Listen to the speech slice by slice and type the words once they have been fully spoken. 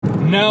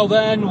Now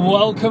then,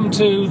 welcome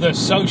to the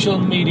Social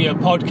Media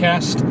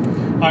Podcast.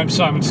 I'm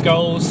Simon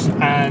Scholes,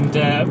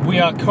 and we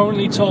are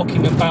currently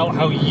talking about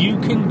how you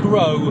can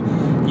grow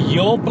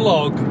your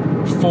blog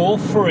for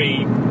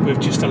free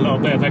with just a little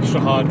bit of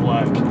extra hard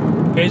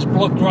work. Here's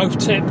blog growth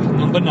tip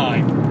number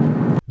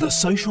 9. The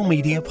Social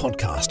Media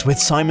Podcast with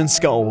Simon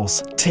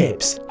Scholes.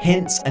 Tips,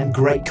 hints, and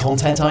great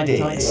content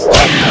ideas.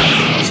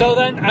 So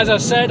then, as I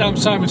said, I'm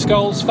Simon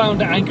Scholes,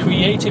 founder and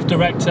creative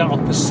director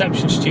of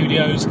Perception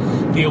Studios,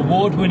 the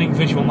award-winning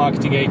visual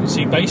marketing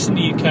agency based in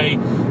the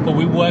UK, but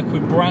we work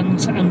with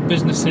brands and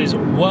businesses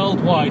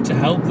worldwide to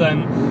help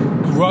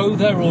them grow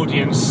their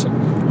audience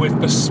with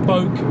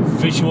bespoke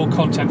visual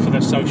content for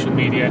their social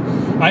media.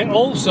 I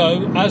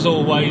also, as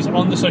always,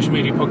 on the Social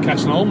Media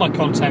Podcast and all my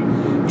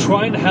content,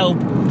 try and help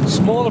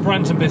smaller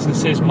brands and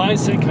businesses,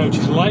 mindset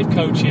coaches, life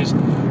coaches,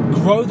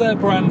 grow their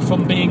brand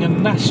from being a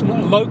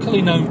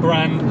locally known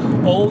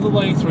brand all the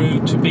way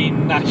through to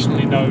being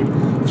nationally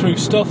known through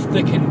stuff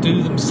they can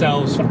do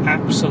themselves for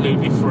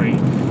absolutely free.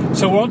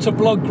 So we're on to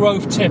blog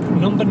growth tip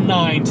number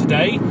 9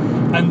 today,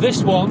 and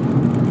this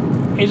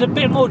one is a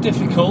bit more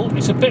difficult,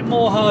 it's a bit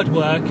more hard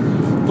work,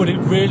 but it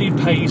really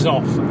pays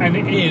off, and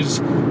it is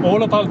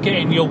all about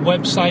getting your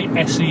website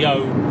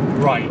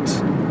SEO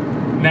right.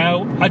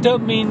 Now, I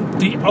don't mean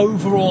the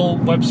overall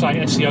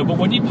website SEO, but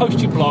when you post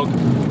your blog,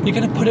 you're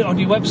going to put it on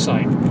your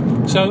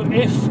website. So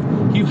if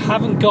you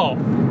haven't got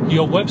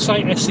your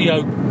website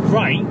SEO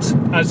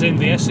right, as in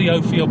the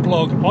SEO for your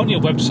blog on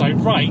your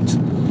website right,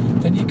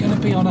 then you're going to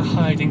be on a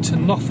hiding to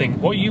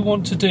nothing. What you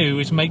want to do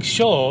is make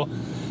sure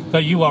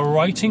that you are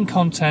writing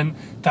content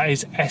that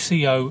is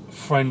SEO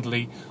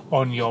friendly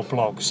on your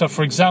blog. So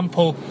for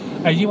example,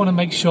 you want to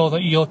make sure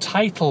that your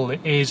title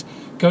is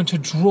going to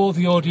draw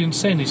the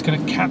audience in, it's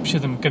going to capture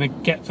them, going to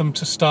get them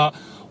to start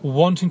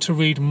wanting to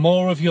read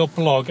more of your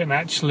blog and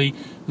actually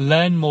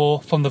learn more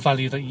from the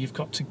value that you've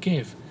got to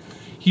give.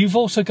 You've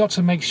also got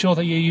to make sure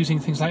that you're using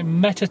things like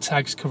meta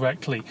tags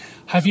correctly.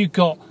 Have you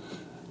got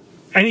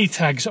any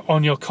tags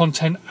on your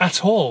content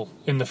at all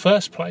in the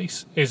first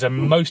place is a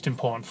most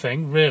important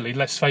thing, really.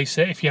 Let's face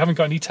it, if you haven't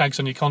got any tags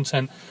on your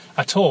content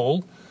at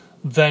all,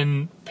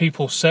 then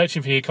people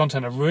searching for your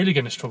content are really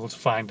going to struggle to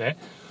find it.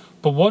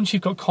 But once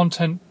you've got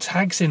content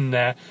tags in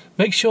there,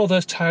 make sure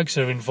those tags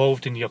are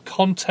involved in your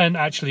content,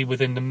 actually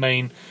within the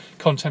main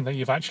content that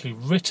you've actually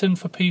written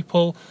for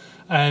people,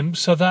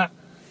 so that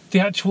the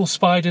actual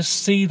spiders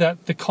see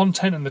that the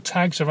content and the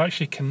tags are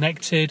actually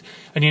connected,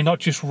 and you're not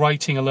just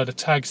writing a load of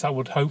tags that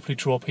would hopefully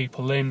draw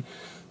people in.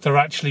 They're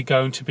actually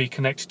going to be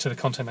connected to the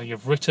content that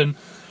you've written.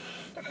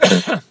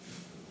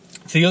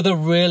 The other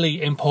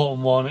really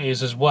important one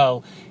is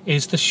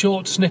the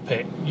short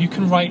snippet. You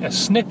can write a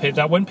snippet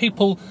that when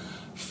people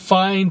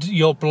find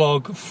your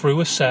blog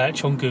through a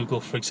search on Google,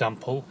 for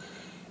example,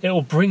 it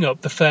will bring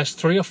up the first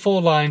 3 or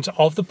 4 lines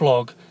of the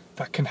blog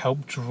that can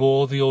help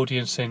draw the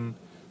audience in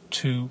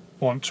to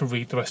want to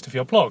read the rest of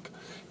your blog.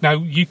 Now,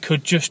 you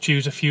could just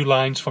use a few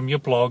lines from your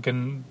blog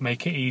and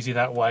make it easy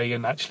that way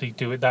and actually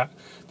do it that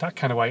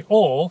kind of way.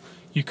 Or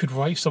you could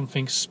write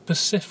something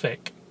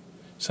specific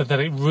so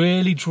that it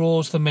really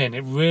draws them in.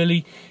 It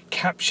really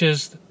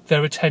captures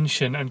their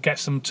attention and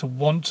gets them to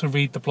want to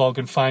read the blog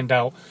and find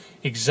out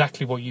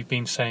exactly what you've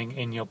been saying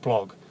in your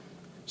blog.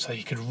 So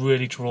you could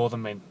really draw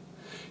them in.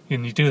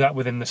 And you do that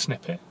within the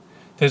snippet.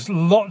 There's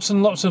lots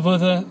and lots of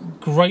other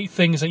great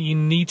things that you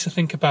need to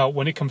think about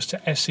when it comes to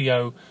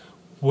SEO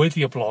with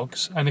your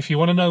blogs. And if you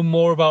want to know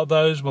more about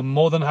those, we're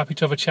more than happy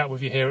to have a chat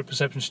with you here at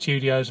Perception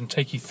Studios and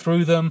take you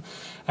through them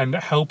and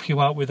help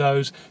you out with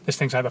those. There's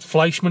things like the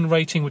Fleischmann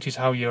rating, which is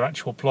how your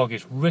actual blog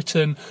is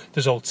written.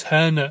 There's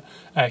alternate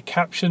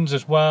captions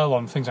as well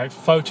on things like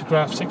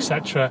photographs,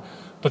 etc.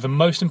 But the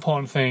most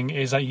important thing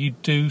is that you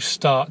do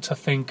start to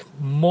think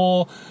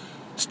more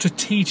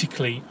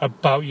strategically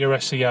about your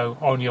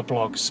SEO on your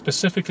blog,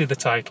 specifically the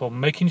title,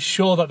 making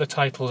sure that the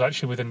title is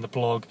actually within the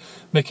blog,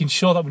 making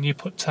sure that when you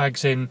put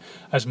tags in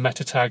as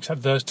meta tags,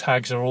 that those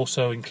tags are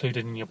also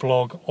included in your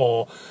blog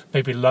or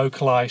maybe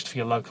localized for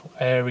your local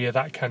area,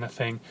 that kind of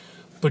thing.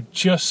 But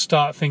just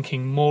start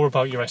thinking more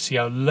about your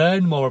SEO,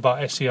 learn more about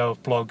SEO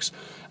of blogs,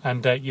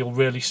 and you'll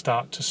really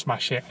start to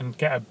smash it and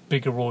get a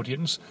bigger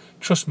audience.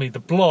 Trust me, the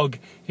blog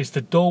is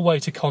the doorway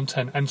to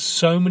content, and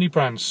so many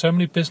brands, so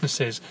many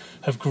businesses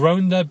have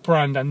grown their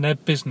brand and their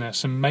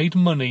business and made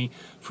money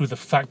through the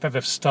fact that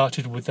they've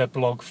started with their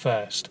blog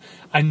first.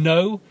 I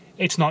know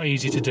it's not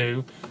easy to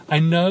do. I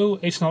know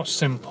it's not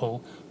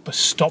simple, but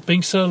stop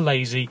being so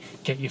lazy,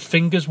 get your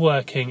fingers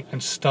working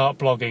and start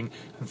blogging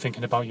and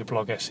thinking about your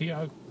blog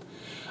SEO.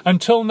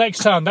 Until next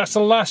time, that's the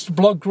last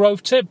blog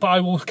growth tip, but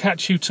I will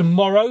catch you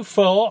tomorrow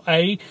for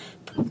an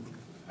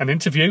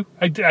interview.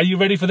 Are you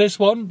ready for this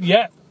one?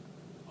 Yeah.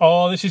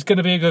 Oh, this is going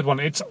to be a good one.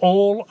 It's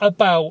all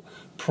about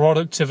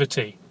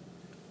productivity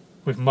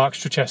with Mark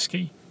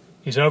Struczewski.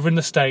 He's over in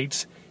the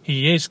States.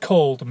 He is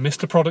called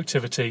Mr.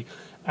 Productivity,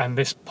 and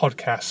this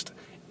podcast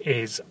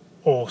is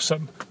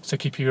awesome. So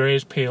keep your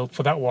ears peeled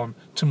for that one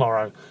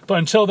tomorrow. But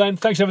until then,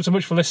 thanks ever so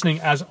much for listening.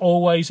 As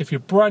always, if you're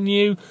brand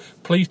new,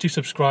 please do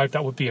subscribe.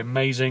 That would be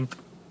amazing.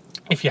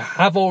 If you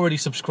have already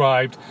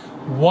subscribed,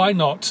 why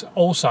not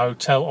also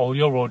tell all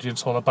your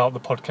audience all about the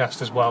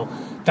podcast as well?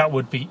 That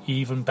would be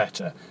even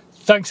better.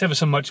 Thanks ever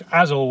so much,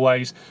 as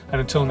always,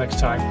 and until next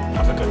time,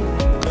 have a good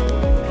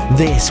one.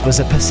 This was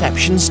a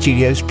Perception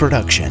Studios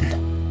production.